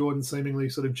when Jordan seemingly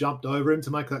sort of jumped over him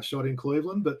to make that shot in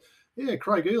Cleveland. But, yeah,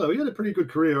 Craig Elo, he had a pretty good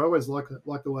career. I always like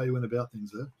the way he went about things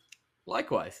there.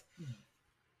 Likewise.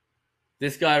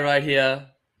 This guy right here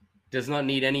does not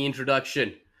need any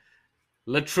introduction.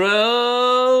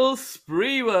 Latrell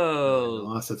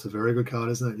Sprewell. Nice, that's a very good card,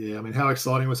 isn't it? Yeah, I mean, how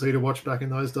exciting was he to watch back in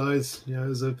those days?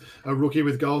 As a rookie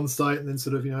with Golden State, and then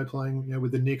sort of playing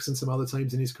with the Knicks and some other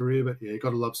teams in his career. But yeah, you got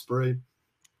to love Spree.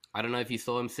 I don't know if you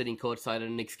saw him sitting courtside at a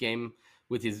Knicks game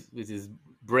with his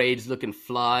braids looking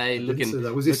fly.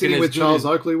 Was he sitting with Charles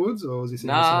Oakley Woods, or was he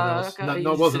sitting with someone else?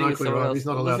 No, it wasn't Oakley, right? He's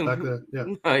not allowed back there.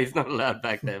 Yeah. No, he's not allowed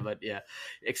back there, but yeah.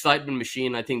 Excitement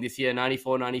machine. I think this year,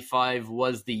 94-95,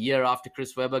 was the year after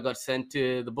Chris Webber got sent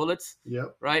to the Bullets.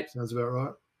 Yep. Right? Sounds about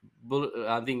right.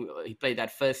 I think he played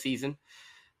that first season,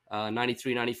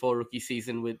 93-94 rookie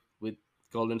season with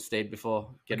Golden State before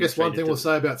getting I guess one thing we'll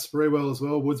say about Sprewell as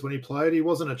well, Woods, when he played, he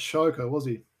wasn't a choker, was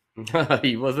he?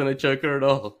 He wasn't a choker at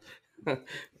all.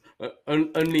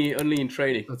 only in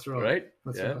training. That's right. Right?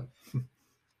 That's right.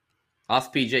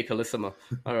 Ask PJ Kalissimo.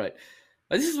 All right.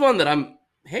 This is one that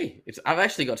I've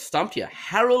actually got stumped here.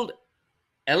 Harold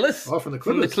Ellis. Oh, from the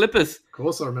Clippers. Of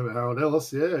course I remember Harold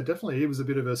Ellis. Yeah, definitely. He was a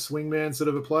bit of a swingman sort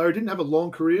of a player. He didn't have a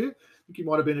long career. I think he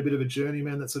might have been a bit of a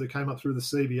journeyman that sort of came up through the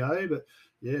CBA. But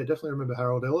yeah, definitely remember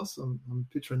Harold Ellis. I'm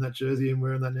picturing that jersey and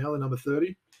wearing that now, the number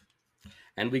 30.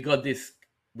 And we got this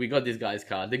guy's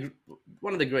card.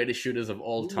 One of the greatest shooters of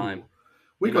all time.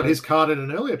 We got his card in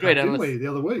an earlier pack, didn't we, the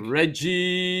other week?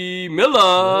 Reggie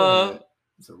Miller. Yeah.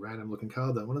 It's a random-looking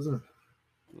card, that one, isn't it?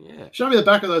 Yeah. Show me the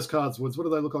back of those cards, Woods. What do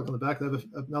they look like on the back? They have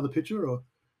another picture? Or?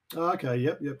 Oh, okay,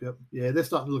 yep. Yeah, they're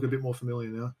starting to look a bit more familiar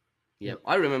now. Yeah,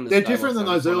 I remember. They're different than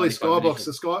those early Skybox.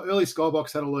 Early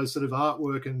Skybox had all those sort of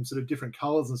artwork and sort of different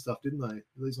colours and stuff, didn't they?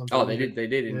 These ones. Oh, they did. They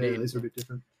did indeed. These are a bit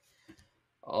different.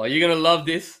 Oh, you're gonna love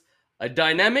this. A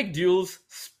Dynamic Duels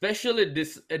Special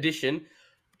Edition.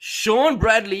 Sean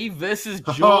Bradley versus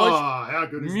George how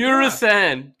good is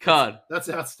Muresan card. That's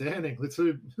outstanding. The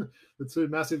two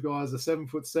massive guys, the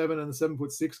 7'7" and the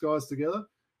 7'6" guys together.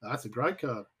 That's a great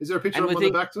card. Is there a picture of him on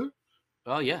the back too?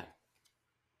 Oh yeah.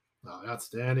 Oh,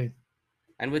 outstanding.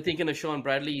 And we're thinking of Sean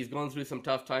Bradley. He's gone through some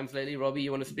tough times lately. Robbie, you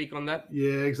want to speak on that?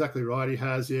 Yeah, exactly right. He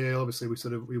has. Yeah, obviously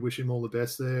we wish him all the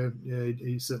best there. Yeah,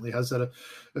 he certainly has had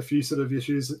a few sort of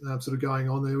issues sort of going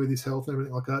on there with his health and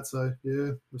everything like that. So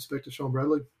yeah, respect to Sean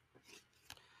Bradley.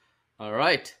 All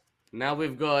right. Now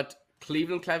we've got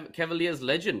Cleveland Cavaliers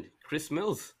legend, Chris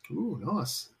Mills. Ooh,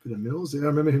 nice. Bit of Mills. Yeah, I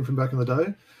remember him from back in the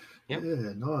day. Yep.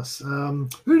 Yeah, nice. Who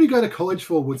did he go to college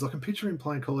for, Woods? I can picture him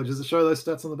playing college. Does it show those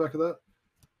stats on the back of that?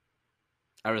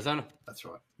 Arizona. That's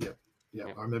right. Yep.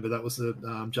 I remember that was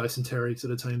the Jason Terry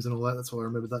sort of teams and all that. That's why I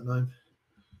remember that name.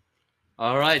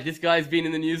 All right. This guy's been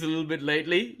in the news a little bit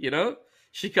lately,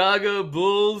 Chicago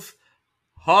Bulls,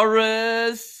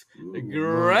 Horace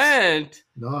Grant.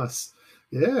 Nice.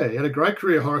 Yeah, he had a great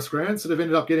career, Horace Grant. Sort of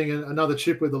ended up getting another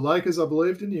chip with the Lakers, I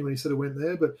believe, didn't he, when he sort of went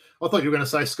there? But I thought you were going to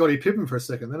say Scottie Pippen for a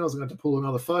second. Then I was going to pull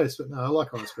another face. But no, I like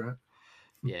Horace Grant.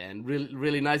 Yeah, and really,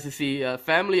 really nice to see a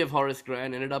family of Horace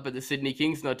Grant ended up at the Sydney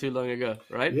Kings not too long ago,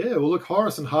 right? Yeah, well, look,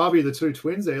 Horace and Harvey, the two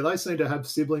twins there, they seem to have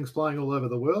siblings playing all over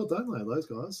the world, don't they, those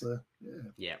guys? So, yeah.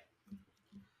 Yeah.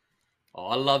 Oh,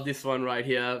 I love this one right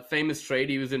here. Famous trade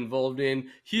he was involved in.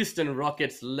 Houston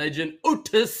Rockets legend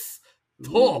Otis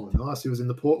Thorpe. Ooh, nice. He was in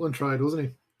the Portland trade, wasn't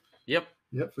he?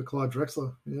 Yep, for Clyde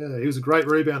Drexler. Yeah, he was a great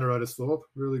rebounder, Otis Thorpe.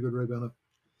 Really good rebounder.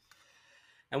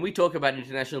 And we talk about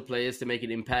international players to make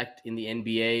an impact in the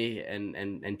NBA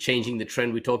and changing the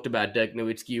trend. We talked about Dirk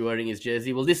Nowitzki wearing his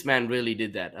jersey. Well, this man really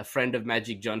did that. A friend of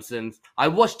Magic Johnson's. I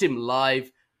watched him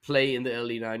live play in the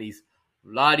early 90s.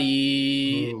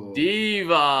 Vlade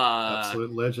Divac.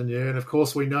 Absolute legend, yeah. And of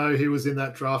course, we know he was in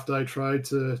that draft day trade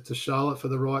to Charlotte for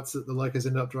the rights that the Lakers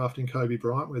ended up drafting Kobe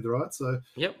Bryant with, right? So,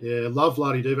 yep. Yeah, love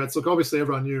Vlade Divac. Look, obviously,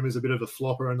 everyone knew him as a bit of a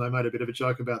flopper, and they made a bit of a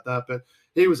joke about that. But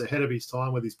he was ahead of his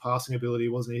time with his passing ability,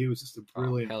 wasn't he? He was just a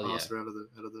brilliant passer out of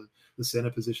the center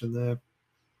position there.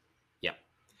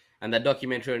 And that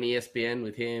documentary on ESPN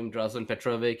with him, Drazen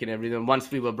Petrovic, and everything.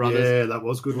 Once We Were Brothers. Yeah, that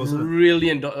was good, wasn't it?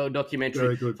 Brilliant documentary.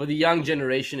 Very good. For the young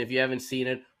generation, if you haven't seen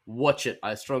it, watch it.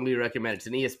 I strongly recommend it. It's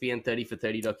an ESPN 30 for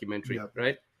 30 documentary,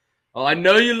 right? Oh, I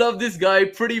know you love this guy,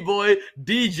 pretty boy,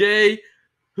 DJ.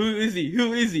 Who is he?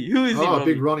 Oh,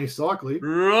 big Ronnie Cycli.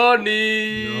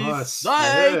 Ronnie nice.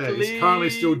 Cycli. Yeah, he's currently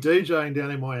still DJing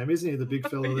down in Miami, isn't he? The big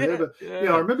fella there. But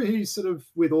I remember he's sort of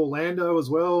with Orlando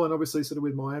as well, and obviously sort of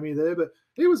with Miami there. But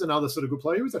he was another sort of good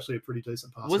player. He was actually a pretty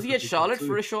decent passer. Was he at Charlotte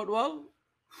for a short while?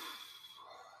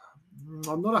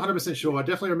 I'm not 100% sure. I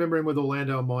definitely remember him with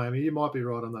Orlando and Miami. You might be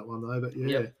right on that one, though. But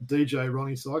yeah, DJ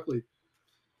Ronnie Cycli.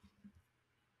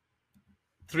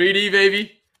 3D,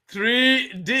 baby.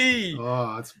 3D.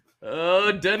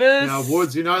 Oh, Dennis. Now,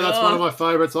 Woods, that's one of my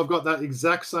favorites. I've got that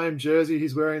exact same jersey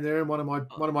he's wearing there in one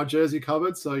of my jersey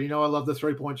cupboards. So, I love the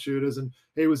 3-point shooters, and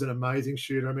he was an amazing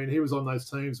shooter. I mean, he was on those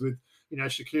teams with,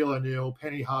 Shaquille O'Neal,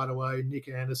 Penny Hardaway, Nick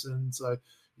Anderson. So,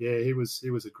 yeah, he was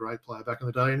a great player back in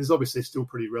the day, and he's obviously still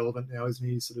pretty relevant now, isn't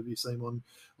he? Sort of you see him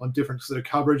on different sort of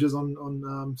coverages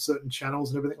on certain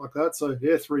channels and everything like that. So,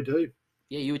 yeah, 3D.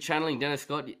 Yeah, you were channeling Dennis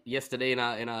Scott yesterday in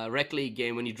a rec league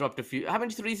game when you dropped a few. How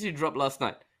many threes did you drop last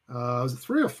night? Was it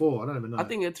 3 or 4? I don't even know. I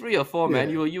think it's 3 or 4, man.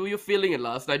 You were feeling it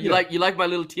last night. You like my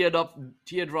little teardrop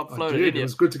floater. It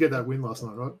was good to get that win last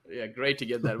night, right? Yeah, great to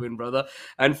get that win, brother.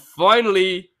 And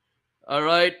finally, all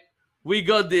right, we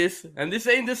got this, and this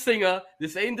ain't the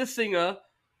singer.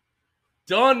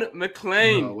 Don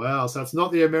McLean. Oh, wow. So it's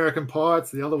not the American Pie,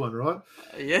 it's the other one, right?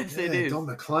 Yes, it is. Don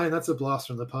McLean, that's a blast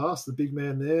from the past, the big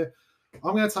man there.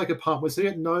 I'm going to take a punt. Was he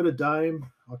at Notre Dame?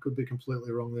 I could be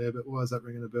completely wrong there, but why is that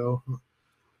ringing a bell?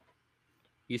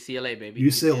 UCLA, baby.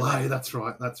 UCLA, that's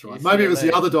right. UCLA. Maybe it was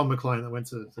the other Don McLean that went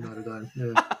to Notre Dame.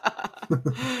 Yeah.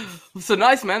 So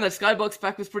nice, man. That Skybox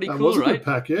pack was pretty cool, right? It was a good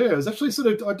pack, yeah. It was actually sort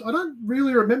of, I don't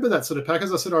really remember that sort of pack.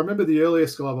 As I said, I remember the earlier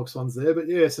Skybox ones there, but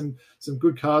yeah, some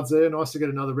good cards there. Nice to get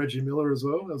another Reggie Miller as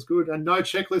well. That was good. And no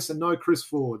checklist and no Chris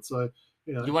Ford. So,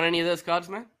 You want any of those cards,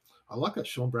 man? I like that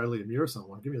Sean Bradley and Murison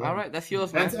one. Give me that. All right, that's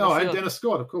yours, man. And Dennis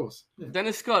Scott, of course. Yeah.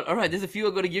 Dennis Scott. All right, there's a few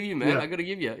I got to give you, man. I got to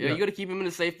give you. You got to keep him in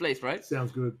a safe place, right?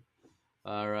 Sounds good.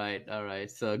 All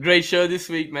right. So great show this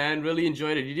week, man. Really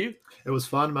enjoyed it. Did you? It was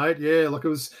fun, mate. Yeah, like it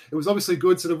was obviously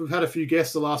good. Sort of, we've had a few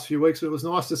guests the last few weeks, but it was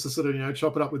nice just to sort of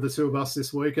chop it up with the two of us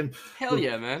this week. And hell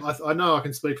yeah, man! I know I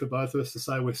can speak for both of us to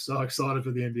say we're so excited for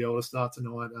the NBL to start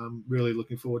tonight. I'm really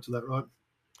looking forward to that, right?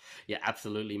 Yeah,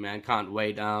 absolutely, man. Can't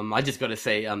wait. I just got to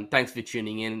say, thanks for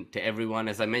tuning in to everyone.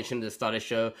 As I mentioned at the start of the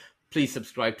show, please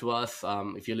subscribe to us.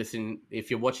 If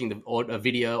you're watching the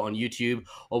video on YouTube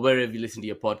or wherever you listen to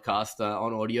your podcast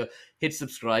on audio, hit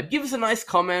subscribe. Give us a nice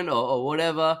comment or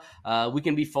whatever. We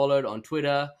can be followed on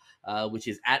Twitter, which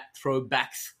is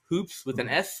 @throwbackshoops with an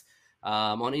S.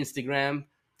 On Instagram,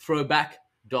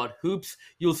 throwback.hoops.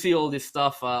 You'll see all this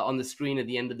stuff on the screen at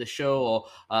the end of the show, or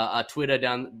our Twitter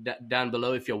down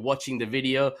below if you're watching the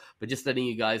video. But just letting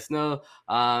you guys know.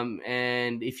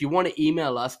 And if you want to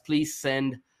email us, please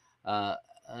send a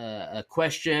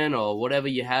question or whatever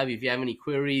you have. If you have any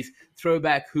queries,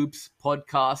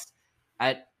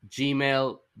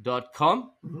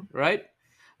 throwbackhoopspodcast@gmail.com, right?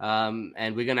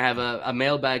 And we're going to have a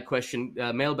mailbag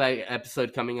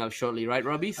episode coming up shortly, right,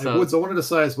 Robbie? So, Woods, I wanted to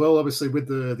say as well, obviously with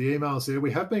the emails here,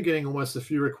 we have been getting almost a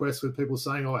few requests with people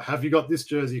saying, "Oh, have you got this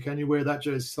jersey? Can you wear that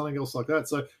jersey?" Something else like that.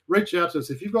 So reach out to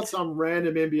us if you've got some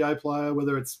random NBA player,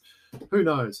 whether it's, who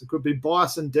knows, it could be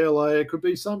Bison Dele, it could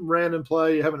be some random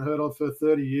player you haven't heard of for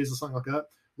 30 years or something like that.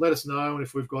 Let us know, and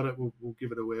if we've got it, we'll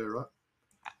give it a wear, right?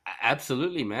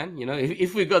 Absolutely, man.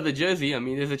 If we've got the jersey, I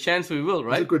mean, there's a chance we will,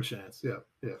 right? There's a good chance, yeah.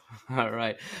 All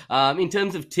right. In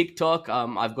terms of TikTok,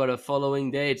 I've got a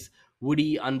following there. It's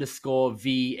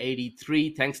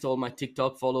Woody_V83. Thanks to all my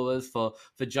TikTok followers for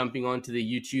jumping onto the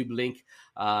YouTube link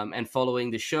and following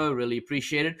the show. Really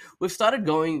appreciate it. We've started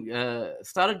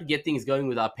to get things going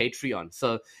with our Patreon.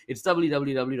 So it's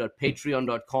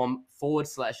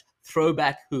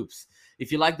www.patreon.com/throwbackhoops.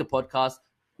 If you like the podcast,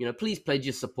 please pledge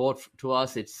your support to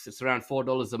us. It's around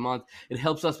 $4 a month. It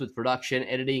helps us with production,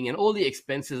 editing, and all the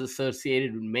expenses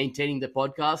associated with maintaining the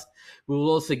podcast. We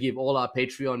will also give all our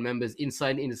Patreon members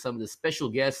insight into some of the special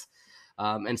guests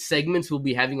and segments we'll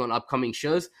be having on upcoming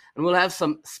shows. And we'll have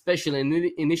some special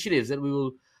initiatives that we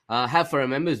will have for our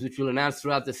members, which we'll announce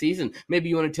throughout the season. Maybe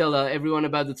you want to tell everyone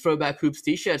about the Throwback Hoops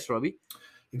t-shirts, Robbie?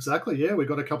 Exactly, yeah. We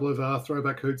got a couple of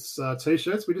Throwback Hoops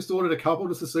t-shirts. We just ordered a couple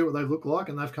just to see what they look like,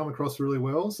 and they've come across really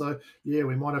well. So, yeah,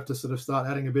 we might have to sort of start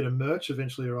adding a bit of merch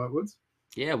eventually, right, Woods?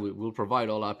 Yeah, we'll provide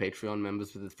all our Patreon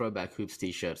members with the Throwback Hoops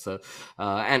t-shirt. So,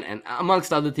 and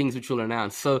amongst other things which we'll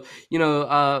announce. So,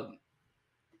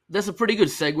 that's a pretty good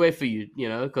segue for you,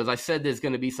 because I said there's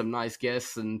going to be some nice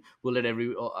guests, and we'll let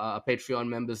Patreon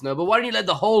members know. But why don't you let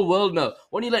the whole world know?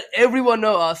 Why don't you let everyone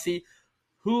know, RC,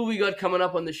 who we got coming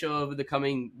up on the show over the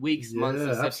coming weeks, months,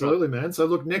 etc.? Absolutely, man. So,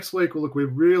 look, next week, we're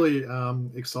really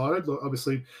excited. Look,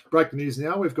 obviously, break the news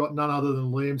now. We've got none other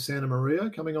than Liam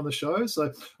Santamaria coming on the show.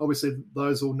 So, obviously,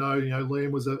 those all know, Liam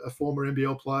was a former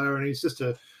NBL player, and he's just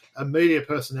a media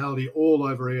personality all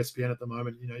over ESPN at the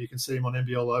moment. You can see him on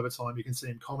NBL Overtime. You can see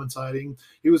him commentating.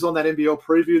 He was on that NBL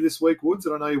preview this week, Woods,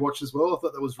 and I know you watched as well. I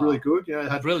thought that was really good.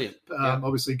 It had brilliant.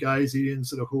 Obviously Gazy and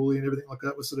sort of Hooley and everything like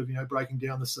that was sort of, breaking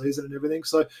down the season and everything.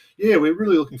 So, yeah, we're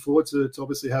really looking forward to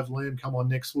obviously have Liam come on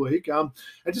next week. And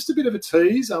just a bit of a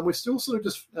tease. We're still sort of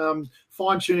just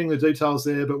fine-tuning the details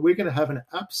there, but we're going to have an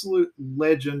absolute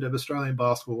legend of Australian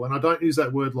basketball. And I don't use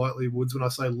that word lightly, Woods, when I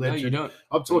say legend. No, you don't.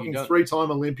 I'm talking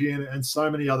three-time Olympian and so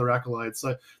many other accolades.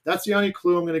 So that's the only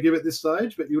clue I'm going to give at this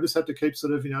stage, but you'll just have to keep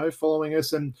sort of, following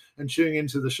us and tuning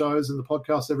into the shows and the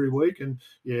podcast every week. And,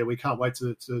 yeah, we can't wait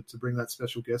to bring that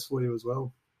special guest for you as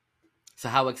well. So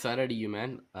how excited are you,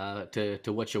 man, to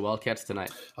watch your Wildcats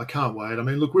tonight? I can't wait. I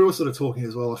mean, look, we were sort of talking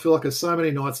as well. I feel like there's so many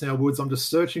nights now, Woods, I'm just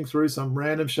searching through some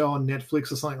random show on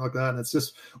Netflix or something like that, and it's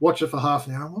just watch it for half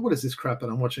an hour. What is this crap that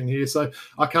I'm watching here? So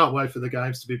I can't wait for the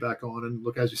games to be back on. And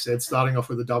look, as you said, starting off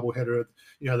with a doubleheader at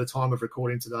the time of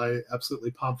recording today,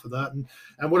 absolutely pumped for that.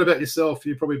 And what about yourself?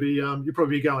 You'll probably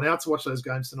be going out to watch those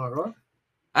games tonight, right?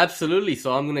 Absolutely.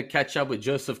 So I'm going to catch up with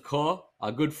Joseph Kaur,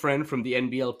 our good friend from the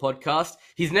NBL podcast.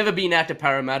 He's never been out to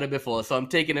Parramatta before, so I'm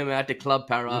taking him out to Club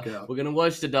Para. Okay. We're going to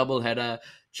watch the doubleheader,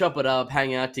 chop it up,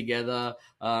 hang out together,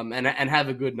 and have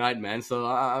a good night, man. So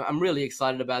I'm really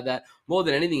excited about that. More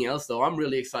than anything else, though, I'm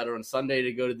really excited on Sunday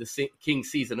to go to the King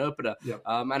season opener. Yep.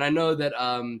 And I know that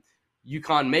you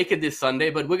can't make it this Sunday,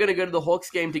 but we're going to go to the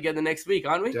Hawks game together next week,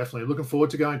 aren't we? Definitely. Looking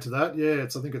forward to going to that. Yeah, I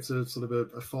think it's a sort of a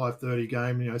 5:30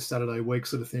 game, Saturday week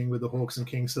sort of thing with the Hawks and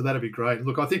Kings. So that'll be great. And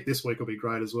look, I think this week will be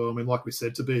great as well. I mean, like we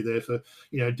said, to be there for,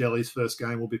 Delhi's first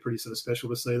game will be pretty sort of special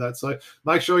to see that. So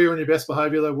make sure you're in your best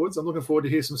behaviour though, Woods. I'm looking forward to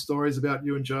hear some stories about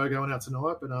you and Joe going out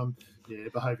tonight, but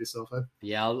behave yourself, eh?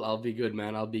 Yeah, I'll be good,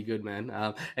 man. I'll be good, man.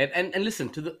 And listen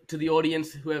to the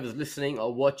audience, whoever's listening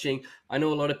or watching. I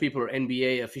know a lot of people are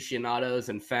NBA aficionados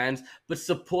and fans, but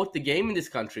support the game in this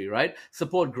country, right?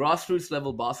 Support grassroots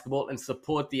level basketball and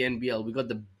support the NBL. We got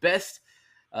the best.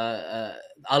 Our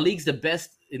league's the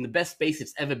best in the best space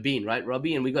it's ever been, right,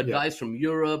 Robbie? And we got guys from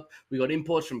Europe, we got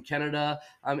imports from Canada.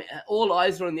 I mean, all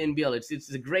eyes are on the NBL.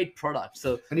 It's a great product.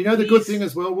 So, and the good thing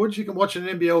as well, Wood, you can watch an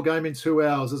NBL game in 2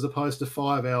 hours as opposed to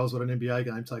 5 hours, what an NBA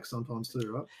game takes sometimes too,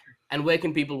 right? And where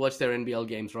can people watch their NBL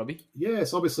games, Robbie?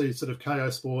 Yes, obviously sort of KO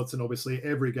Sports, and obviously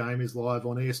every game is live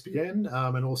on ESPN,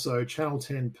 and also Channel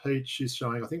 10 Peach is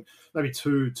showing, I think, maybe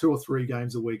two or three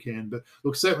games a weekend. But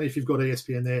look, certainly if you've got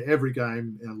ESPN there, every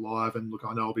game live, and look,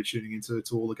 I know I'll be tuning into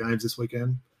all the games this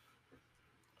weekend.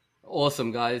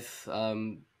 Awesome, guys.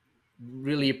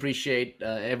 Really appreciate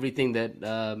everything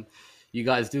that you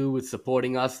guys do with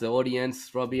supporting us, the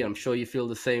audience, Robbie. I'm sure you feel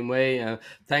the same way.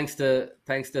 Thanks to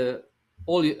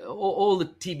all the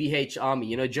TBH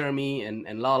army, Jeremy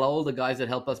and Lala, all the guys that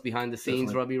help us behind the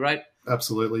scenes, Definitely. Robbie, right?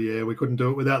 Absolutely, yeah. We couldn't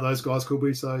do it without those guys, could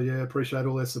we? So, yeah, appreciate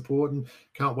all their support and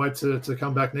can't wait to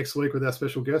come back next week with our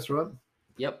special guest, right?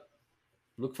 Yep.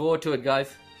 Look forward to it,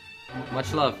 guys.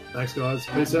 Much love. Thanks, guys.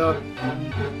 Peace out.